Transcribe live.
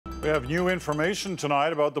We have new information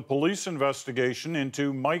tonight about the police investigation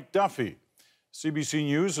into Mike Duffy. CBC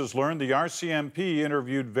News has learned the RCMP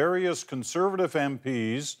interviewed various Conservative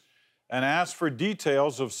MPs and asked for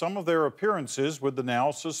details of some of their appearances with the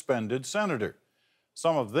now suspended senator.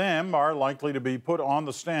 Some of them are likely to be put on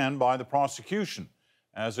the stand by the prosecution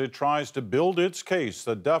as it tries to build its case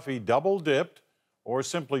that Duffy double-dipped or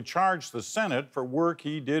simply charged the Senate for work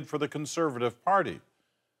he did for the Conservative Party.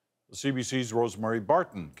 The CBC's Rosemary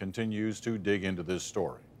Barton continues to dig into this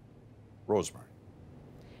story. Rosemary.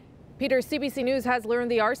 Peter, CBC News has learned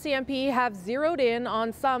the RCMP have zeroed in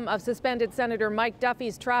on some of suspended Senator Mike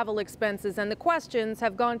Duffy's travel expenses, and the questions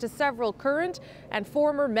have gone to several current and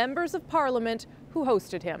former members of Parliament who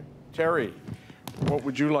hosted him. Terry, what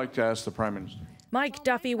would you like to ask the Prime Minister? Mike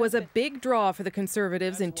Duffy was a big draw for the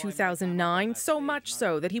Conservatives in 2009, so much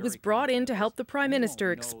so that he was brought in to help the Prime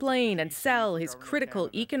Minister explain and sell his critical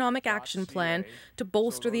economic action plan to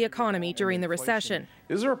bolster the economy during the recession.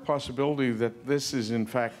 Is there a possibility that this is in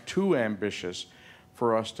fact too ambitious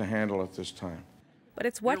for us to handle at this time? But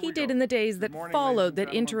it's what he did in the days that followed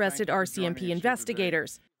that interested RCMP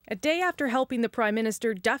investigators. A day after helping the Prime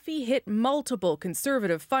Minister, Duffy hit multiple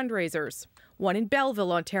Conservative fundraisers. One in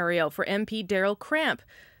Belleville, Ontario, for MP Daryl Cramp.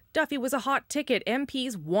 Duffy was a hot ticket.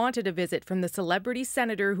 MPs wanted a visit from the celebrity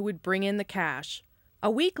senator who would bring in the cash.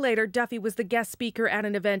 A week later, Duffy was the guest speaker at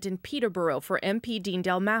an event in Peterborough for MP Dean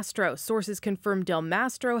Del Mastro. Sources confirm Del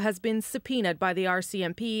Mastro has been subpoenaed by the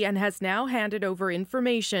RCMP and has now handed over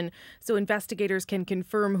information so investigators can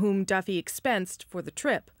confirm whom Duffy expensed for the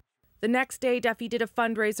trip. The next day, Duffy did a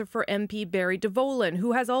fundraiser for MP Barry DeVolen,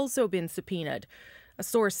 who has also been subpoenaed. A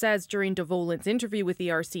source says during DeVolen's interview with the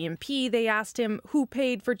RCMP, they asked him who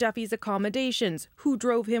paid for Duffy's accommodations, who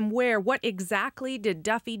drove him where, what exactly did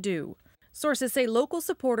Duffy do? Sources say local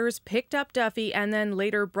supporters picked up Duffy and then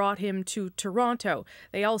later brought him to Toronto.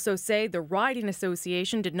 They also say the Riding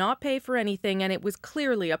Association did not pay for anything and it was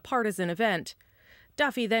clearly a partisan event.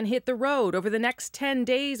 Duffy then hit the road. Over the next 10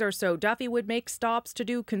 days or so, Duffy would make stops to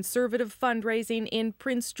do Conservative fundraising in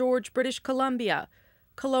Prince George, British Columbia,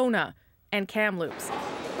 Kelowna, and Kamloops.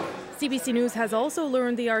 CBC News has also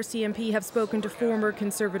learned the RCMP have spoken to former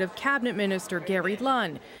Conservative Cabinet Minister Gary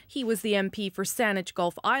Lunn. He was the MP for Saanich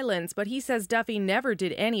Gulf Islands, but he says Duffy never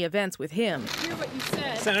did any events with him. Hear what you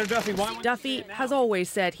said. Senator Duffy, Duffy has always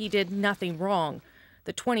said he did nothing wrong.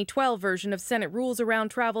 The 2012 version of Senate rules around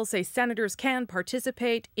travel say senators can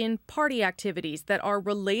participate in party activities that are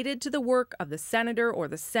related to the work of the senator or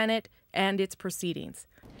the Senate and its proceedings.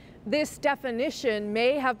 This definition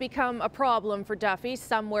may have become a problem for Duffy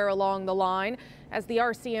somewhere along the line, as the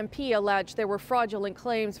RCMP alleged there were fraudulent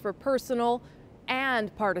claims for personal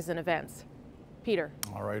and partisan events. Peter.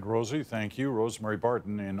 All right, Rosie, thank you. Rosemary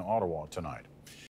Barton in Ottawa tonight.